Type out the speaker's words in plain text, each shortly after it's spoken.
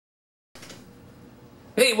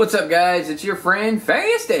Hey, what's up guys? It's your friend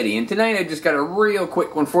Fast Eddie, and tonight I just got a real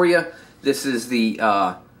quick one for you. This is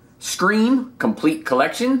the Scream Complete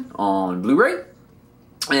Collection on Blu-ray.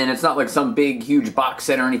 And it's not like some big huge box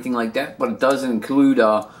set or anything like that, but it does include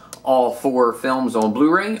all 4 films on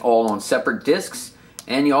Blu-ray, all on separate discs.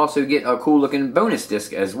 And you also get a cool looking bonus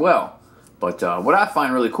disc as well. But what I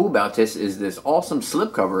find really cool about this is this awesome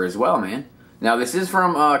slipcover as well, man. Now this is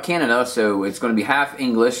from Canada, so it's going to be half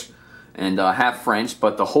English and half French,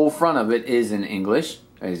 but the whole front of it is in English,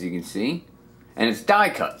 as you can see. And it's die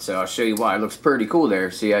cut, so I'll show you why. It looks pretty cool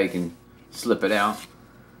there. See how you can slip it out.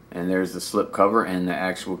 And there's the slip cover and the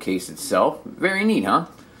actual case itself. Very neat, huh?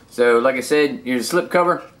 So, like I said, here's the slip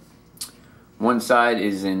cover. One side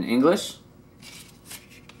is in English.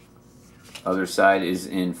 Other side is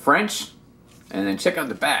in French. And then check out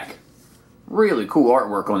the back. Really cool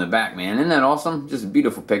artwork on the back, man. Isn't that awesome? Just a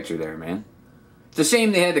beautiful picture there, man. It's a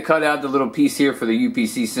shame they had to cut out the little piece here for the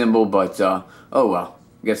UPC symbol, but oh well.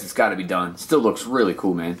 I guess it's got to be done. Still looks really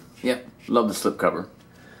cool, man. Yep, love the slipcover.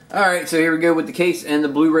 Alright, so here we go with the case and the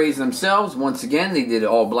Blu-rays themselves. Once again, they did it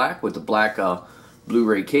all black with the black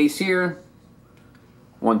Blu-ray case here.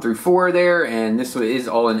 1 through 4 there, and this one is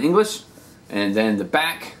all in English. And then the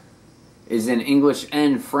back is in English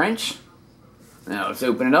and French. Now let's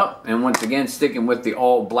open it up, and once again, sticking with the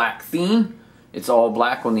all black theme. It's all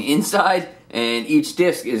black on the inside, and each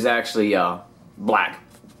disc is actually black.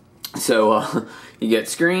 So you get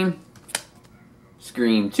Scream,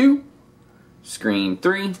 Scream 2, Scream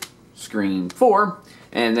 3, Scream 4,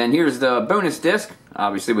 and then here's the bonus disc,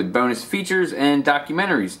 obviously with bonus features and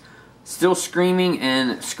documentaries. Still Screaming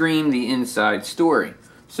and Scream the Inside Story.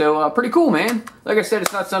 So pretty cool, man. Like I said,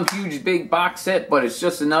 it's not some huge big box set, but it's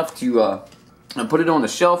just enough to put it on the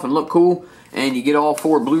shelf and look cool. And you get all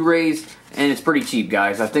 4 Blu-rays, and it's pretty cheap,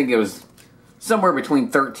 guys. I think it was somewhere between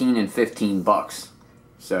 13 and 15 bucks.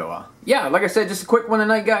 So, yeah, like I said, just a quick one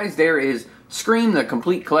tonight, guys. There is Scream, the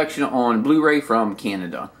complete collection on Blu-ray from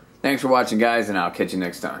Canada. Thanks for watching, guys, and I'll catch you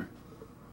next time.